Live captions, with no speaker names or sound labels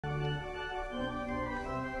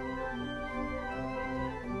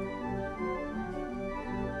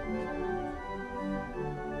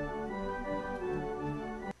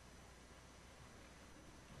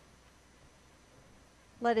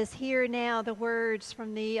Let us hear now the words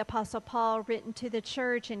from the Apostle Paul written to the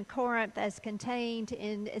church in Corinth as contained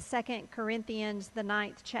in 2 Corinthians, the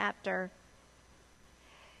 9th chapter.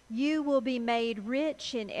 You will be made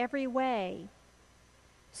rich in every way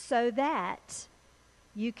so that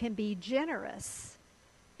you can be generous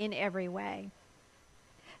in every way.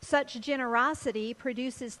 Such generosity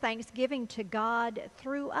produces thanksgiving to God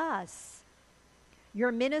through us.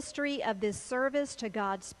 Your ministry of this service to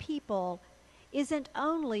God's people isn't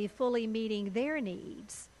only fully meeting their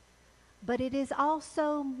needs, but it is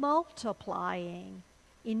also multiplying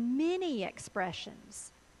in many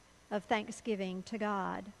expressions of thanksgiving to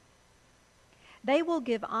God. They will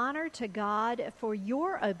give honor to God for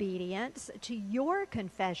your obedience to your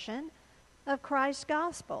confession of Christ's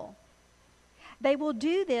gospel. They will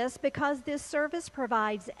do this because this service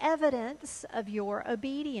provides evidence of your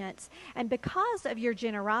obedience and because of your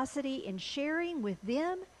generosity in sharing with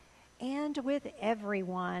them and with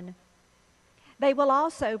everyone. They will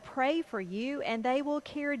also pray for you, and they will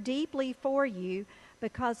care deeply for you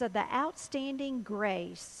because of the outstanding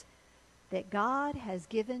grace that God has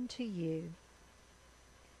given to you.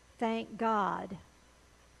 Thank God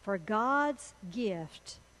for God's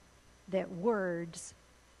gift that words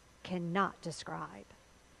cannot describe.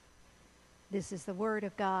 This is the word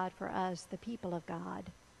of God for us, the people of God.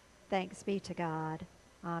 Thanks be to God.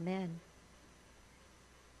 Amen.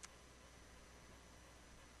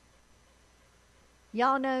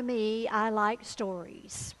 Y'all know me, I like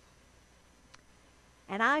stories.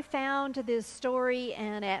 And I found this story,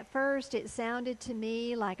 and at first it sounded to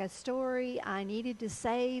me like a story I needed to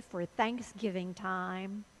save for Thanksgiving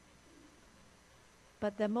time.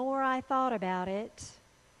 But the more I thought about it,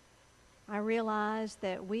 I realized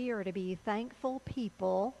that we are to be thankful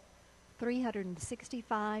people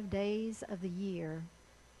 365 days of the year.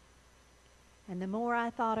 And the more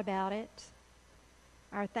I thought about it,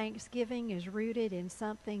 our thanksgiving is rooted in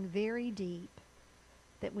something very deep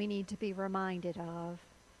that we need to be reminded of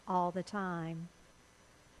all the time.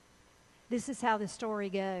 This is how the story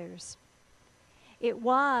goes. It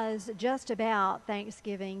was just about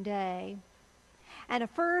Thanksgiving Day, and a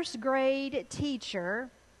first grade teacher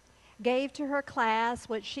gave to her class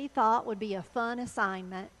what she thought would be a fun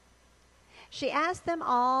assignment. She asked them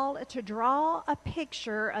all to draw a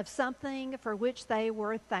picture of something for which they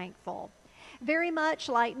were thankful. Very much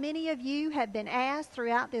like many of you have been asked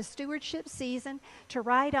throughout this stewardship season to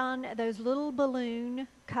write on those little balloon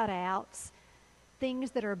cutouts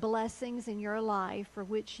things that are blessings in your life for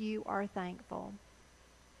which you are thankful.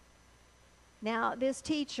 Now, this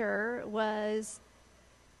teacher was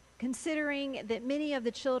considering that many of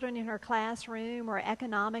the children in her classroom were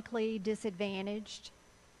economically disadvantaged.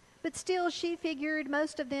 But still, she figured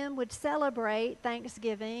most of them would celebrate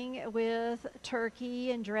Thanksgiving with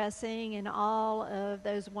turkey and dressing and all of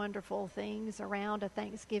those wonderful things around a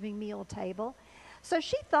Thanksgiving meal table. So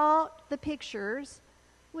she thought the pictures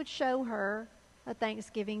would show her a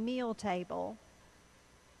Thanksgiving meal table.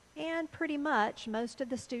 And pretty much most of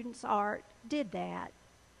the students' art did that.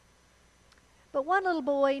 But one little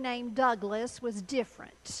boy named Douglas was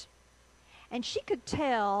different. And she could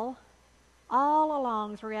tell all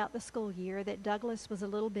along throughout the school year that Douglas was a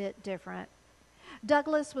little bit different.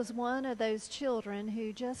 Douglas was one of those children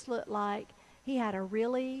who just looked like he had a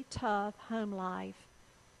really tough home life.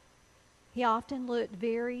 He often looked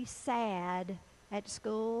very sad at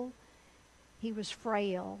school. He was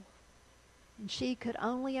frail, and she could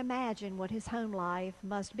only imagine what his home life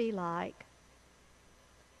must be like.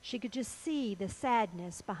 She could just see the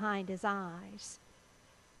sadness behind his eyes.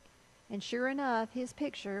 And sure enough, his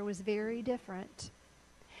picture was very different.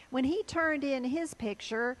 When he turned in his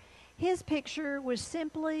picture was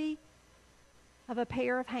simply of a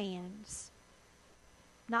pair of hands,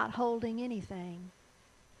 not holding anything.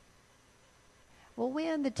 Well,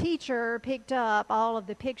 when the teacher picked up all of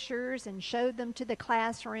the pictures and showed them to the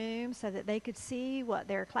classroom so that they could see what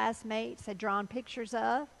their classmates had drawn pictures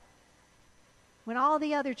of, when all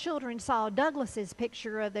the other children saw Douglas's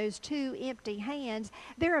picture of those two empty hands,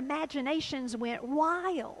 their imaginations went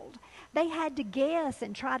wild. They had to guess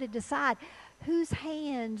and try to decide whose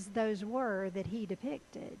hands those were that he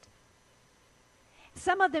depicted.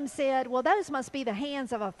 Some of them said, well, those must be the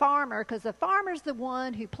hands of a farmer, because the farmer's the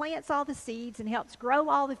one who plants all the seeds and helps grow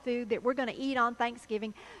all the food that we're going to eat on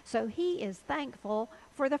Thanksgiving, so he is thankful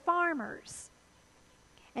for the farmers.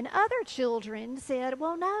 And other children said,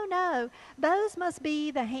 well, no, those must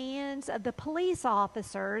be the hands of the police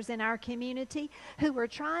officers in our community who are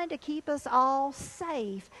trying to keep us all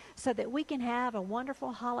safe so that we can have a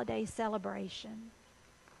wonderful holiday celebration.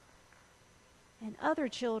 And other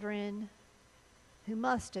children who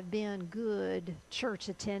must have been good church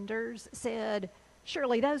attenders, said,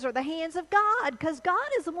 surely those are the hands of God, because God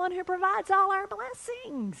is the one who provides all our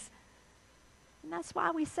blessings. And that's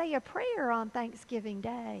why we say a prayer on Thanksgiving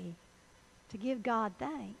Day, to give God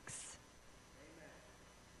thanks.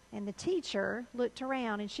 Amen. And the teacher looked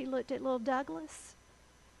around, and she looked at little Douglas,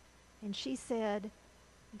 and she said,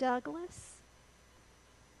 Douglas,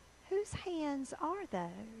 whose hands are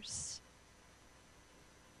those?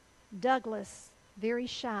 Douglas, very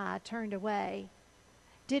shy, turned away,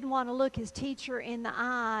 didn't want to look his teacher in the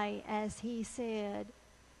eye as he said,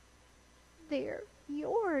 they're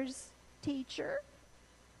yours, teacher.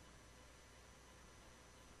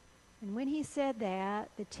 And when he said that,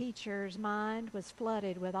 the teacher's mind was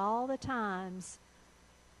flooded with all the times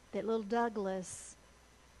that little Douglas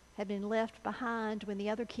had been left behind when the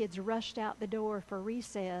other kids rushed out the door for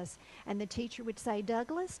recess. And the teacher would say,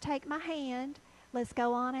 Douglas, take my hand. Let's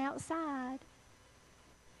go on outside.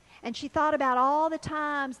 And she thought about all the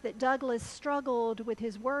times that Douglas struggled with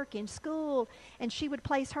his work in school, and she would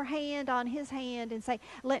place her hand on his hand and say,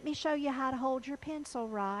 let me show you how to hold your pencil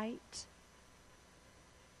right.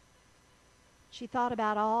 She thought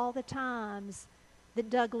about all the times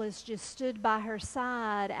that Douglas just stood by her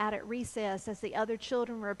side out at recess as the other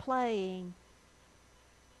children were playing,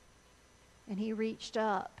 and he reached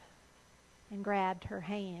up and grabbed her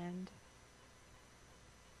hand.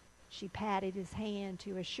 She patted his hand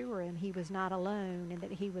to assure him he was not alone and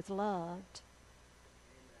that he was loved.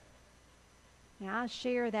 Now, I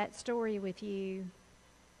share that story with you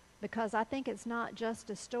because I think it's not just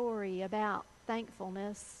a story about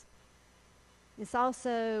thankfulness. It's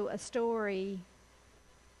also a story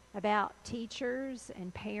about teachers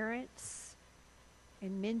and parents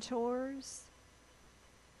and mentors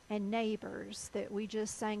and neighbors that we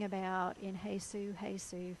just sang about in Jesus,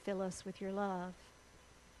 Jesus, fill us with your love.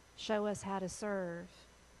 Show us how to serve.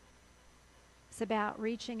 It's about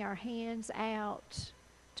reaching our hands out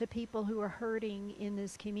to people who are hurting in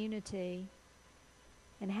this community,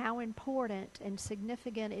 and how important and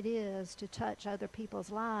significant it is to touch other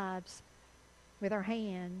people's lives with our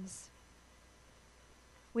hands.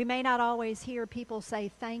 We may not always hear people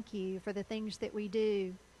say thank you for the things that we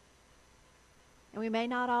do, and we may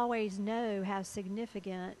not always know how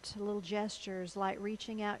significant little gestures like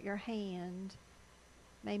reaching out your hand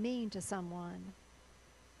may mean to someone,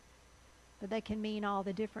 but they can mean all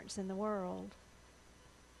the difference in the world.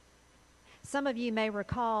 Some of you may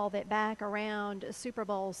recall that back around Super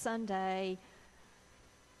Bowl Sunday,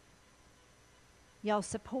 y'all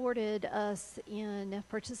supported us in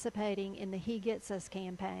participating in the He Gets Us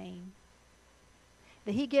campaign.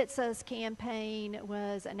 The He Gets Us campaign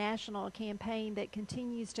was a national campaign that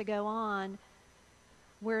continues to go on,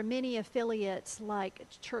 where many affiliates like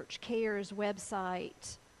Church Care's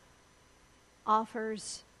website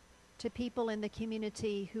offers to people in the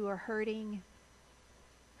community who are hurting,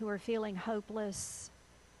 who are feeling hopeless,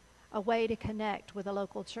 a way to connect with a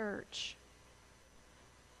local church.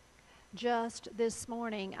 Just this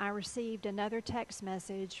morning, I received another text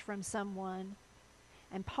message from someone,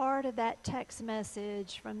 and part of that text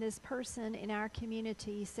message from this person in our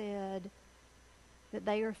community said that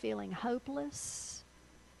they are feeling hopeless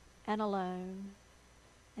and alone,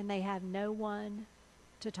 and they have no one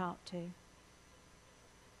to talk to.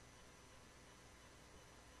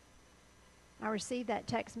 I received that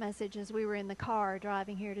text message as we were in the car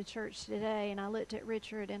driving here to church today, and I looked at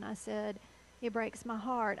Richard and I said, it breaks my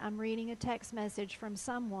heart. I'm reading a text message from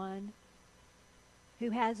someone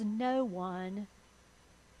who has no one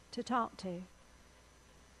to talk to.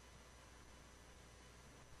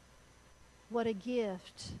 What a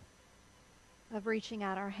gift of reaching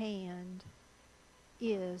out our hand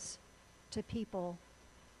is to people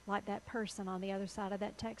like that person on the other side of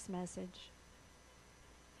that text message.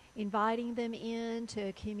 Inviting them into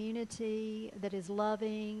a community that is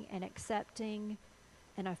loving and accepting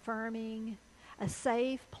and affirming, a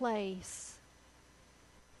safe place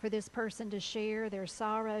for this person to share their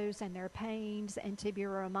sorrows and their pains and to be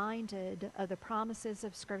reminded of the promises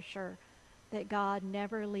of Scripture that God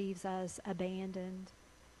never leaves us abandoned.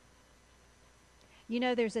 You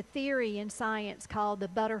know, there's a theory in science called the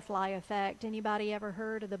butterfly effect. Anybody ever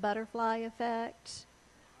heard of the butterfly effect?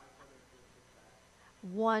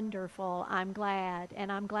 Wonderful. I'm glad. And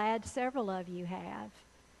I'm glad several of you have.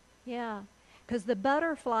 Yeah. Because the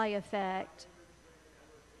butterfly effect...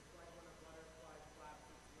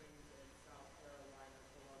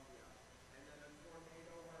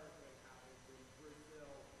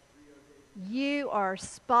 You are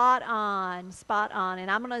spot on, spot on. And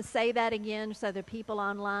I'm going to say that again so the people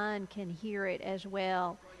online can hear it as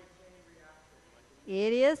well.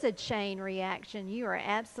 It is a chain reaction. You are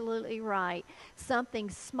absolutely right.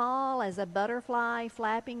 Something small as a butterfly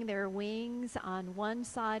flapping their wings on one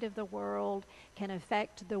side of the world can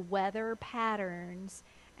affect the weather patterns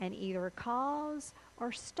and either cause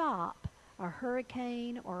or stop a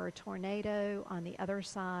hurricane or a tornado on the other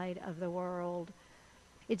side of the world.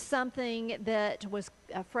 It's something that was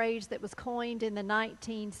a phrase that was coined in the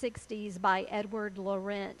 1960s by Edward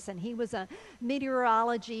Lorenz, and he was a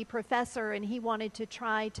meteorology professor, and he wanted to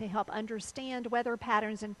try to help understand weather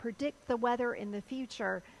patterns and predict the weather in the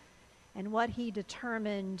future. And what he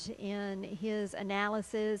determined in his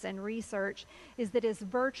analysis and research is that it's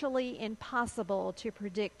virtually impossible to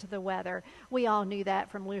predict the weather. We all knew that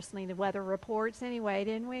from listening to weather reports anyway,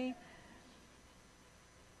 didn't we?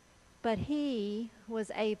 But he was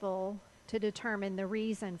able to determine the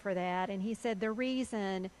reason for that. And he said the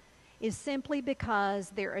reason is simply because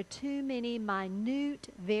there are too many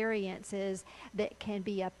minute variances that can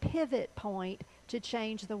be a pivot point to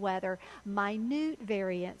change the weather. Minute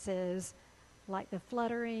variances like the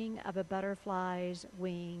fluttering of a butterfly's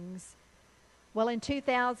wings. Well, in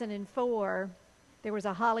 2004, there was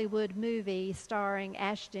a Hollywood movie starring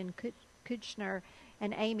Ashton Kutcher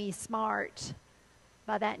and Amy Smart,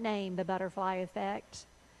 by that name, The Butterfly Effect.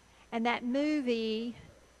 And that movie,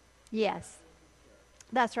 yes,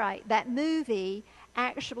 that's right. That movie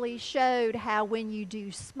actually showed how when you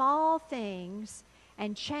do small things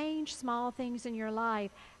and change small things in your life,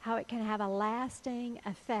 how it can have a lasting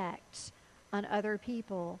effect on other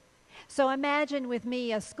people. So imagine with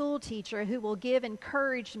me a school teacher who will give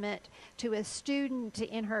encouragement to a student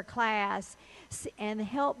in her class and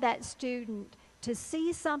help that student to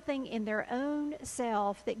see something in their own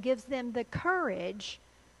self that gives them the courage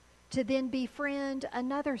to then befriend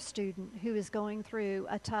another student who is going through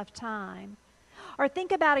a tough time. Or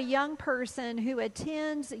think about a young person who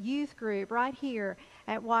attends youth group right here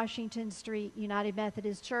at Washington Street United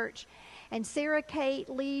Methodist Church. And Sarah Kate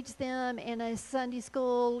leads them in a Sunday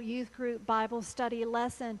school youth group Bible study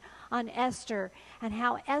lesson on Esther and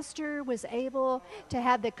how Esther was able to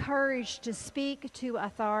have the courage to speak to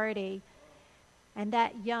authority. And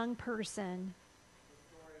that young person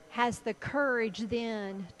has the courage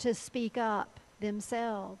then to speak up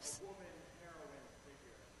themselves,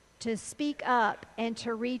 to speak up and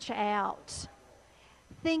to reach out.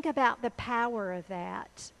 Think about the power of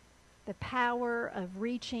that, the power of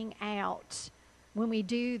reaching out when we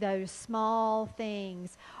do those small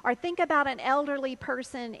things. Or think about an elderly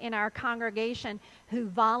person in our congregation who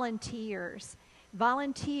volunteers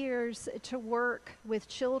to work with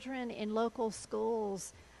children in local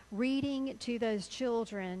schools, reading to those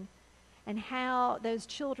children, and how those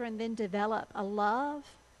children then develop a love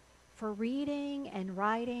for reading and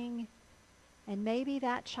writing, and maybe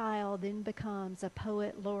that child then becomes a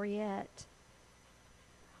poet laureate.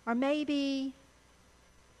 Or maybe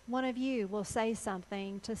one of you will say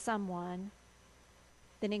something to someone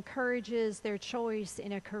that encourages their choice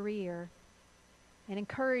in a career and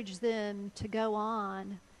encourage them to go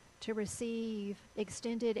on to receive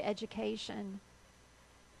extended education.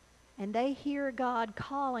 And they hear God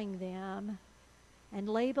calling them and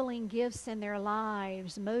labeling gifts in their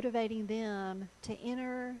lives, motivating them to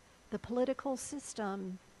enter the political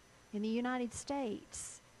system in the United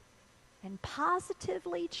States and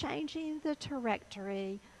positively changing the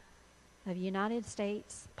trajectory of United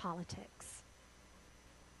States politics.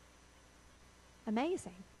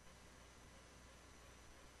 Amazing.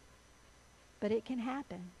 But it can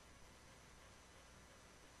happen.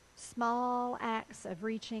 Small acts of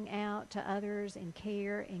reaching out to others in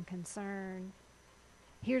care and concern.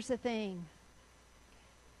 Here's the thing.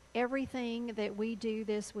 Everything that we do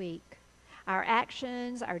this week, our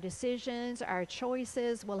actions, our decisions, our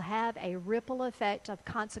choices will have a ripple effect of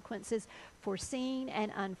consequences foreseen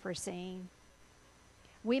and unforeseen.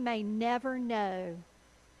 We may never know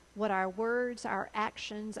what our words, our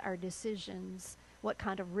actions, our decisions, what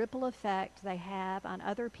kind of ripple effect they have on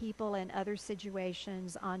other people and other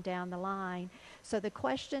situations on down the line. So the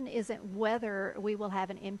question isn't whether we will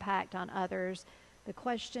have an impact on others. The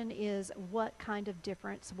question is, what kind of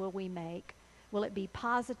difference will we make? Will it be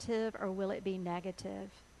positive or will it be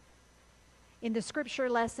negative? In the scripture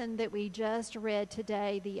lesson that we just read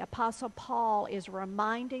today, the Apostle Paul is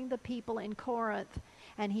reminding the people in Corinth,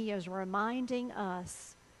 and he is reminding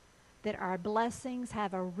us that our blessings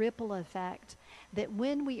have a ripple effect, that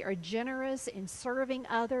when we are generous in serving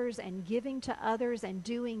others and giving to others and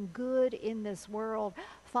doing good in this world,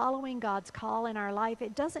 following God's call in our life,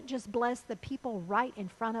 it doesn't just bless the people right in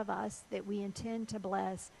front of us that we intend to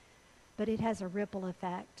bless, but it has a ripple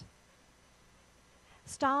effect.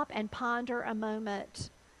 Stop and ponder a moment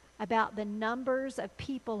about the numbers of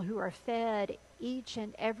people who are fed each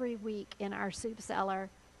and every week in our soup cellar.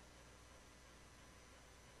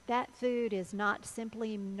 That food is not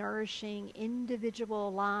simply nourishing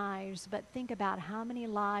individual lives, but think about how many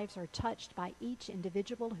lives are touched by each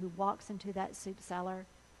individual who walks into that soup cellar.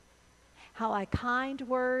 How a kind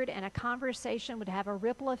word and a conversation would have a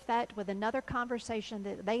ripple effect with another conversation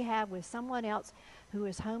that they have with someone else who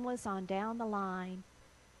is homeless on down the line,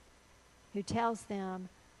 who tells them,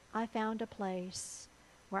 I found a place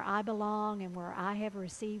where I belong and where I have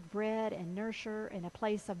received bread and nurture and a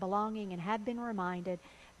place of belonging and have been reminded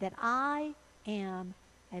that I am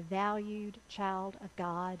a valued child of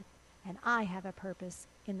God and I have a purpose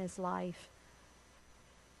in this life.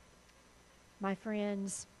 My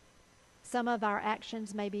friends, some of our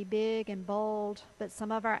actions may be big and bold, but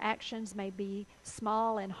some of our actions may be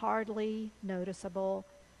small and hardly noticeable,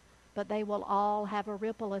 but they will all have a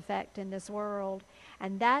ripple effect in this world.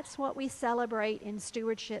 And that's what we celebrate in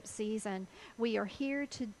stewardship season. We are here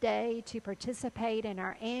today to participate in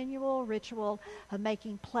our annual ritual of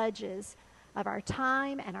making pledges of our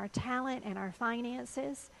time and our talent and our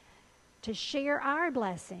finances, to share our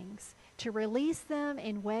blessings, to release them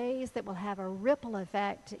in ways that will have a ripple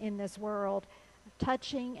effect in this world,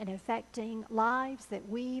 touching and affecting lives that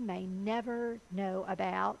we may never know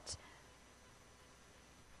about.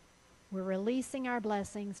 We're releasing our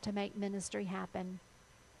blessings to make ministry happen.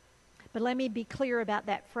 But let me be clear about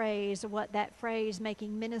that phrase, what that phrase,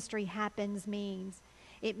 making ministry happens, means.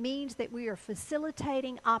 It means that we are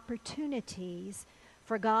facilitating opportunities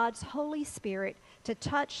for God's Holy Spirit to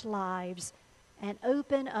touch lives and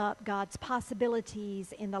open up God's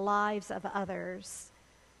possibilities in the lives of others,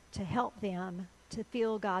 to help them to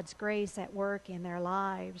feel God's grace at work in their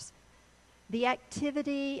lives. The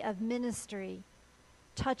activity of ministry,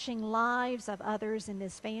 touching lives of others in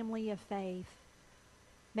this family of faith,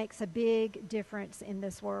 makes a big difference in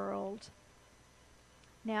this world.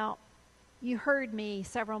 Now, you heard me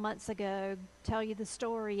several months ago tell you the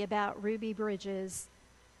story about Ruby Bridges,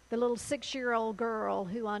 the little 6-year-old girl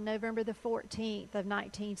who on November the 14th of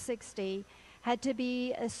 1960 had to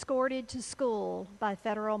be escorted to school by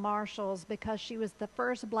federal marshals because she was the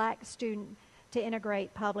first black student to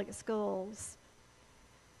integrate public schools.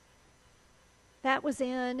 That was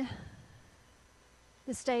in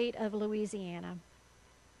the state of Louisiana.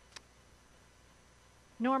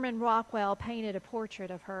 Norman Rockwell painted a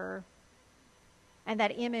portrait of her, and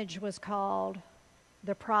that image was called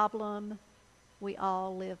 "The Problem We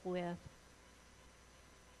All Live With."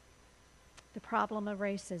 The problem of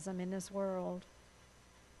racism in this world.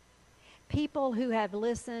 People who have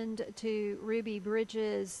listened to Ruby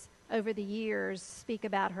Bridges over the years speak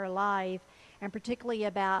about her life, and particularly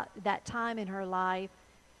about that time in her life,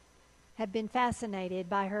 have been fascinated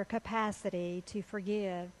by her capacity to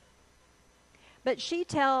forgive. But she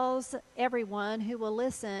tells everyone who will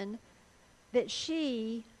listen that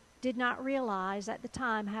she did not realize at the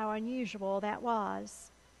time how unusual that was.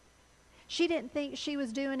 She didn't think she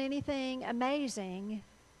was doing anything amazing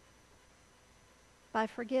by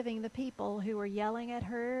forgiving the people who were yelling at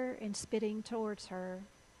her and spitting towards her.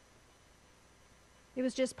 It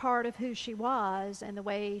was just part of who she was and the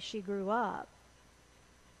way she grew up.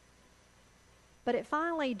 But it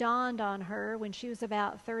finally dawned on her when she was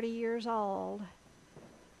about 30 years old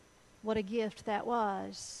what a gift that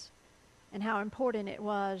was and how important it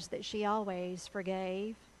was that she always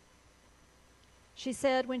forgave. She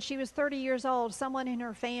said when she was 30 years old, someone in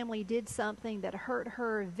her family did something that hurt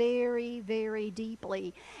her very, very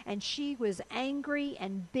deeply, and she was angry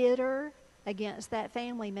and bitter against that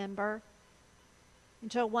family member,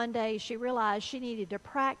 until one day she realized she needed to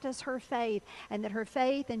practice her faith, and that her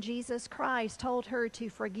faith in Jesus Christ told her to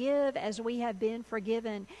forgive as we have been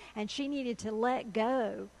forgiven, and she needed to let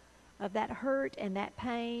go of that hurt and that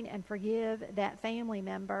pain and forgive that family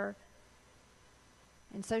member.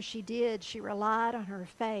 And so she did. She relied on her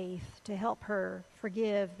faith to help her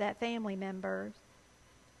forgive that family member.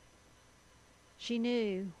 She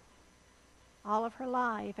knew all of her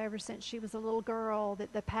life, ever since she was a little girl,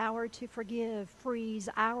 that the power to forgive frees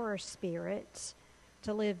our spirits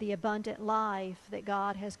to live the abundant life that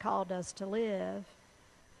God has called us to live.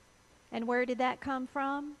 And where did that come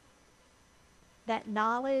from? That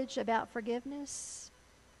knowledge about forgiveness?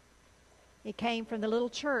 It came from the little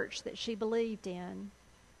church that she believed in,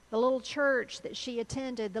 the little church that she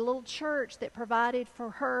attended, the little church that provided for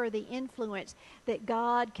her the influence that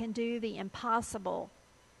God can do the impossible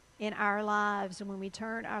in our lives when we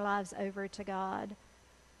turn our lives over to God,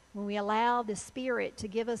 when we allow the Spirit to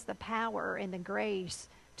give us the power and the grace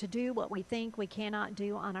to do what we think we cannot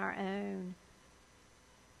do on our own.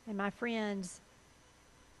 And my friends,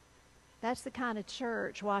 That's the kind of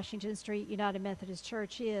church Washington Street United Methodist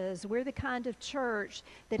Church is. We're the kind of church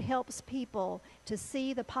that helps people to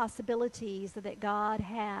see the possibilities that God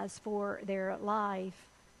has for their life.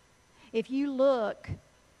 If you look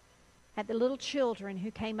at the little children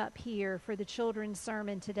who came up here for the children's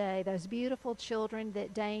sermon today, those beautiful children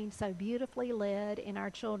that Dane so beautifully led in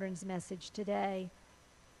our children's message today,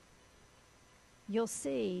 you'll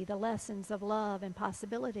see the lessons of love and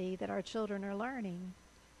possibility that our children are learning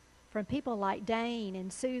from people like Dane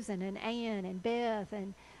and Susan and Ann and Beth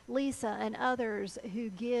and Lisa and others who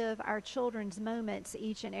give our children's moments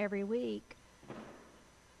each and every week.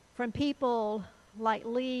 From people like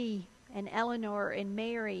Lee and Eleanor and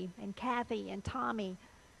Mary and Kathy and Tommy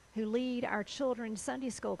who lead our children's Sunday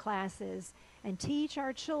school classes and teach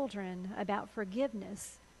our children about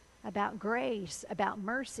forgiveness, about grace, about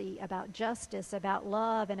mercy, about justice, about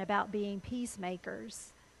love, and about being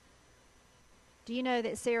peacemakers. Do you know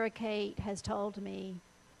that Sarah Kate has told me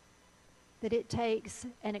that it takes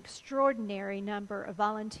an extraordinary number of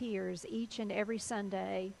volunteers each and every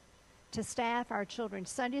Sunday to staff our children's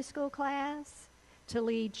Sunday school class, to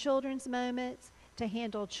lead children's moments, to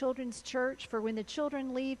handle children's church? For when the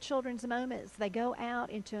children leave children's moments, they go out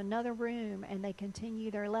into another room and they continue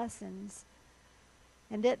their lessons.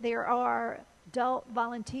 And that there are adult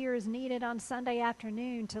volunteers needed on Sunday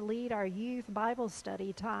afternoon to lead our youth Bible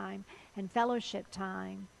study time and fellowship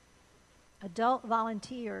time. Adult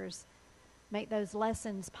volunteers make those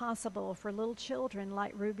lessons possible for little children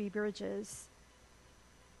like Ruby Bridges.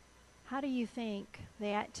 How do you think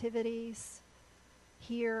the activities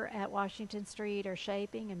here at Washington Street are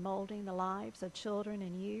shaping and molding the lives of children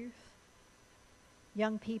and youth?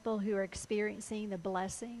 Young people who are experiencing the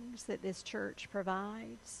blessings that this church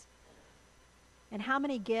provides. And how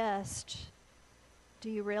many guests do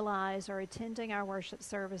you realize are attending our worship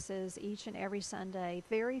services each and every Sunday?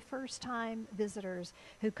 Very first-time visitors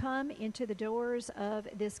who come into the doors of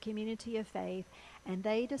this community of faith, and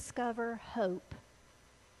they discover hope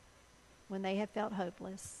when they have felt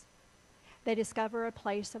hopeless. They discover a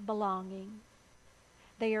place of belonging.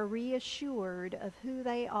 They are reassured of who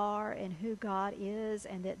they are and who God is,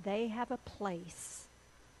 and that they have a place,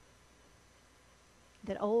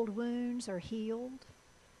 that old wounds are healed,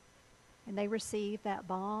 and they receive that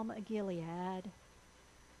balm of Gilead,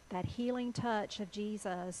 that healing touch of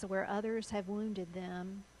Jesus where others have wounded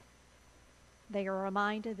them. They are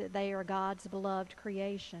reminded that they are God's beloved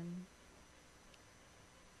creation.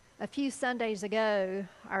 A few Sundays ago,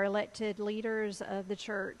 our elected leaders of the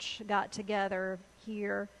church got together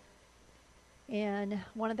here in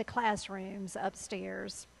one of the classrooms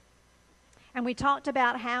upstairs. And we talked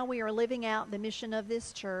about how we are living out the mission of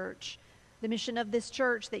this church, the mission of this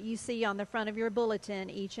church that you see on the front of your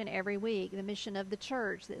bulletin each and every week, the mission of the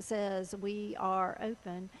church that says we are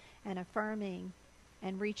open and affirming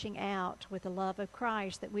and reaching out with the love of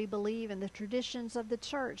Christ, that we believe in the traditions of the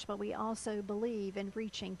church, but we also believe in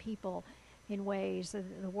reaching people in ways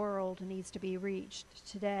that the world needs to be reached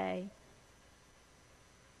today.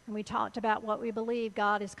 And we talked about what we believe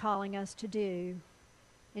God is calling us to do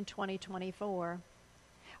in 2024.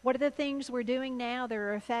 What are the things we're doing now that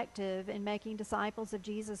are effective in making disciples of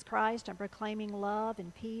Jesus Christ and proclaiming love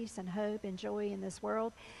and peace and hope and joy in this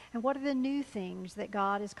world? And what are the new things that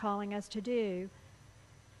God is calling us to do?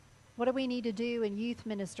 What do we need to do in youth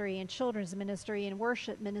ministry and children's ministry and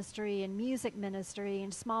worship ministry and music ministry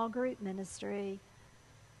and small group ministry?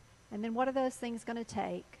 And then what are those things going to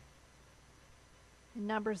take in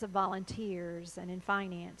numbers of volunteers and in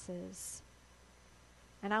finances?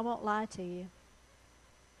 And I won't lie to you,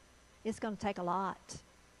 it's going to take a lot.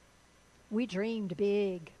 We dreamed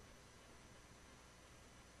big,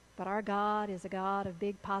 but our God is a God of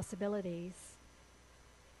big possibilities,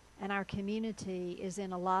 and our community is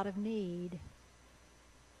in a lot of need.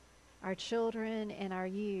 Our children and our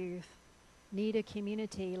youth need a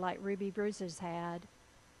community like Ruby Bridges had.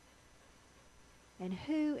 And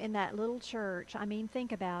who in that little church, I mean,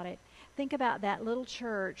 think about it. Think about that little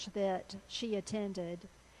church that she attended.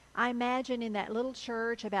 I imagine in that little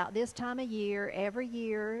church about this time of year, every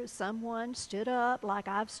year, someone stood up like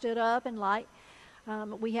I've stood up, and like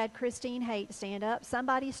we had Christine Haight stand up.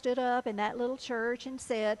 Somebody stood up in that little church and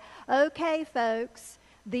said, okay, folks,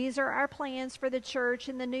 these are our plans for the church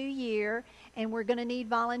in the new year, and we're going to need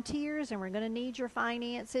volunteers, and we're going to need your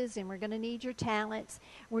finances, and we're going to need your talents.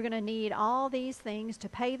 We're going to need all these things to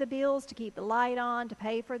pay the bills, to keep the light on, to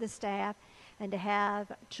pay for the staff, and to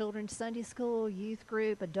have children's Sunday school, youth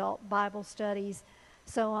group, adult Bible studies,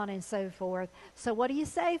 so on and so forth. So what do you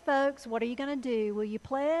say, folks? What are you going to do? Will you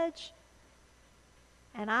pledge?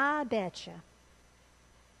 And I bet you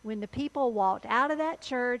when the people walked out of that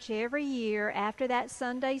church every year after that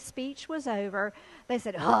Sunday speech was over, they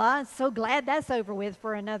said, "Oh, I'm so glad that's over with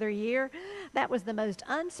for another year. That was the most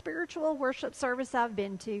unspiritual worship service I've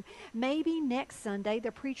been to. Maybe next Sunday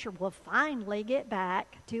the preacher will finally get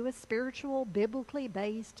back to a spiritual, biblically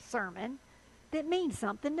based sermon that means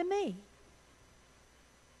something to me."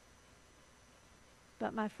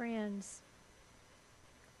 But my friends,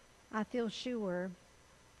 I feel sure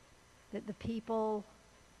that the people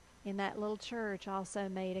in that little church also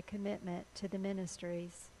made a commitment to the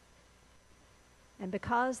ministries. And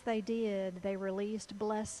because they did, they released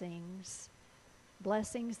blessings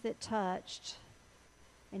that touched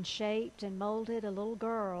and shaped and molded a little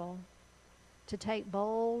girl to take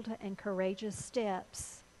bold and courageous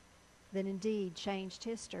steps that indeed changed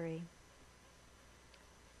history.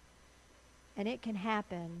 And it can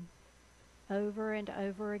happen over and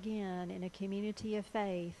over again in a community of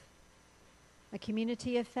faith. A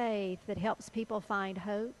community of faith that helps people find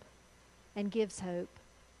hope and gives hope.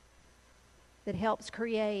 That helps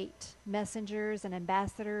create messengers and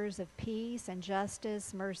ambassadors of peace and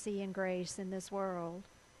justice, mercy and grace in this world.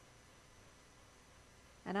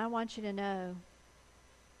 And I want you to know,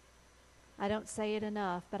 I don't say it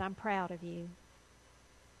enough, but I'm proud of you.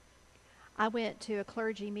 I went to a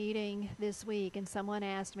clergy meeting this week and someone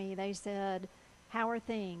asked me, they said, "How are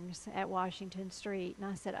things at Washington Street?" And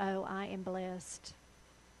I said, "Oh, I am blessed."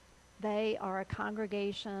 They are a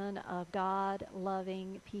congregation of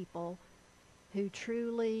God-loving people who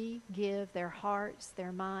truly give their hearts,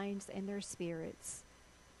 their minds, and their spirits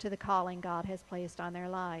to the calling God has placed on their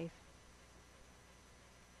life.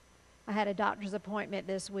 I had a doctor's appointment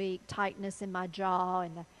this week, tightness in my jaw,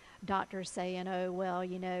 and the doctor's saying, "Oh, well,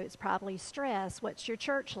 it's probably stress. What's your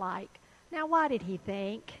church like?" Now, why did he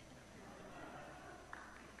think?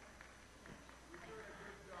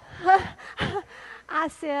 I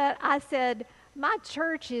said, "My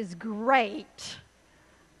church is great,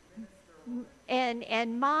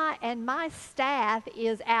 and my staff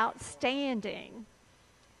is outstanding."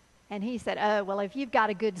 And he said, "Oh, well, if you've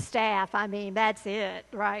got a good staff, that's it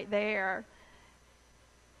right there."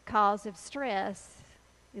 Cause of stress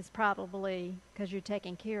is probably because you're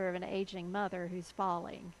taking care of an aging mother who's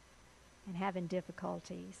falling and having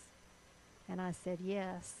difficulties. And I said,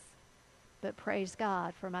 "Yes. But praise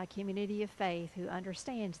God for my community of faith who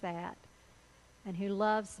understands that and who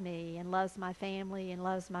loves me and loves my family and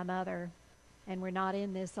loves my mother. And we're not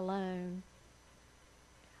in this alone."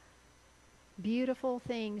 Beautiful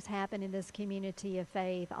things happen in this community of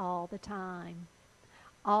faith all the time.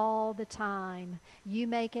 All the time. You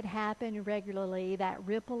make it happen regularly. That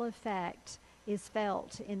ripple effect is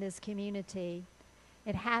felt in this community.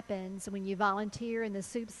 It happens when you volunteer in the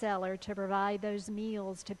soup cellar to provide those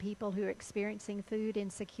meals to people who are experiencing food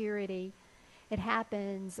insecurity. It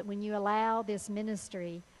happens when you allow this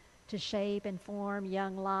ministry to shape and form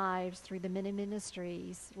young lives through the many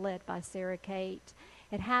ministries led by Sarah Kate.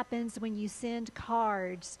 It happens when you send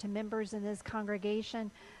cards to members in this congregation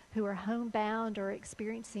who are homebound or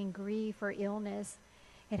experiencing grief or illness.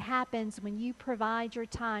 It happens when you provide your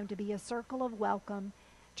time to be a circle of welcome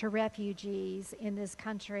to refugees in this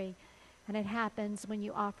country. And it happens when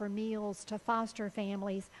you offer meals to foster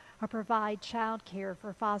families or provide child care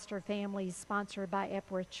for foster families sponsored by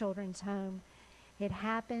Epworth Children's Home. It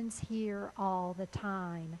happens here all the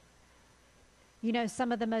time.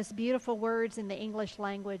 Some of the most beautiful words in the English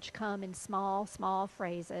language come in small, small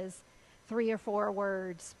phrases, 3 or 4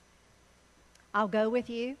 words. I'll go with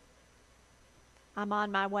you. I'm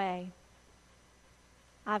on my way.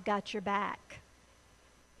 I've got your back.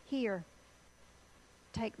 Here,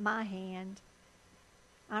 take my hand.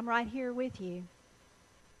 I'm right here with you.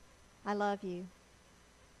 I love you.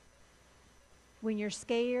 When you're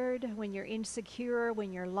scared, when you're insecure,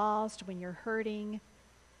 when you're lost, when you're hurting,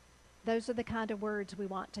 those are the kind of words we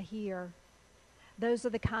want to hear. Those are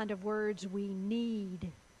the kind of words we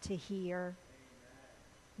need to hear.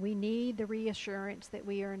 We need the reassurance that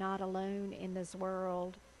we are not alone in this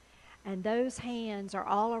world. And those hands are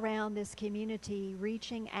all around this community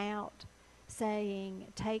reaching out,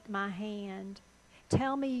 saying, "Take my hand.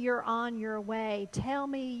 Tell me you're on your way. Tell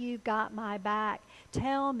me you've got my back.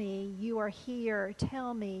 Tell me you are here.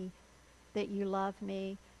 Tell me that you love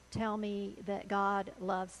me. Tell me that God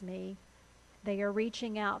loves me." They are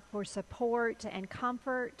reaching out for support and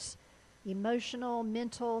comfort, emotional,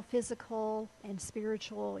 mental, physical, and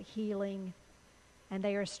spiritual healing. And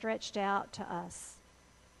they are stretched out to us.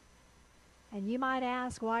 And you might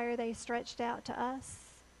ask, why are they stretched out to us?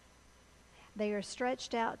 They are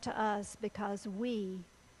stretched out to us because we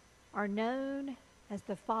are known as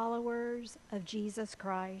the followers of Jesus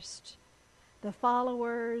Christ. the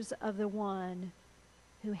followers of the one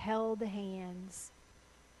who held the hands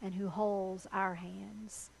and who holds our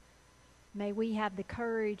hands. May we have the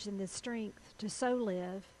courage and the strength to so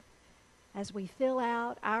live as we fill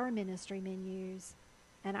out our ministry menus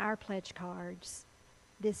and our pledge cards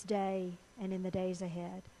this day and in the days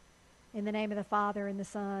ahead. In the name of the Father, and the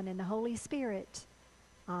Son, and the Holy Spirit.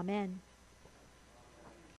 Amen.